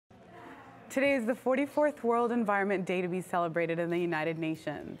Today is the 44th World Environment Day to be celebrated in the United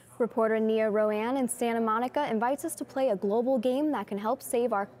Nations. Reporter Roane in Santa Monica invites us to play a global game that can help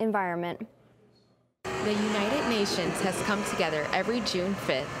save our environment. The United Nations has come together every June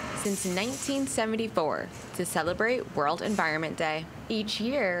 5th since 1974 to celebrate World Environment Day. Each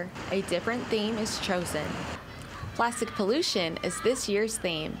year, a different theme is chosen. Plastic pollution is this year's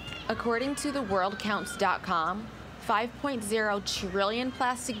theme. According to the worldcounts.com, 5.0 trillion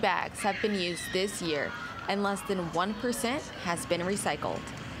plastic bags have been used this year, and less than 1% has been recycled.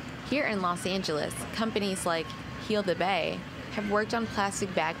 Here in Los Angeles, companies like Heal the Bay have worked on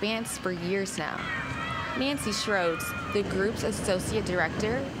plastic bag bans for years now. Nancy Schroeds, the group's associate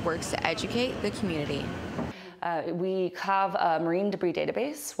director, works to educate the community. We have a marine debris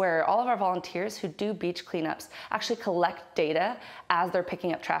database where all of our volunteers who do beach cleanups actually collect data as they're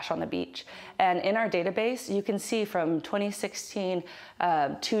picking up trash on the beach. And in our database, you can see from 2016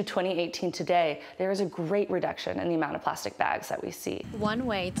 to 2018 today, there is a great reduction in the amount of plastic bags that we see. One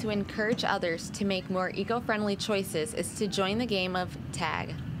way to encourage others to make more eco-friendly choices is to join the game of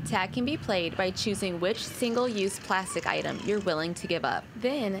tag. Tag can be played by choosing which single-use plastic item you're willing to give up.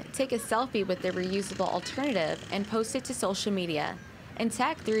 Then, take a selfie with the reusable alternative and post it to social media. And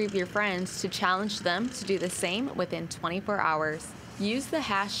tag 3 of your friends to challenge them to do the same within 24 hours. Use the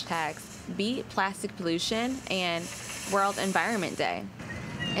hashtags #BeatPlasticPollution and World Environment Day.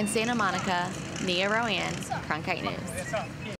 In Santa Monica, Roane, Cronkite News.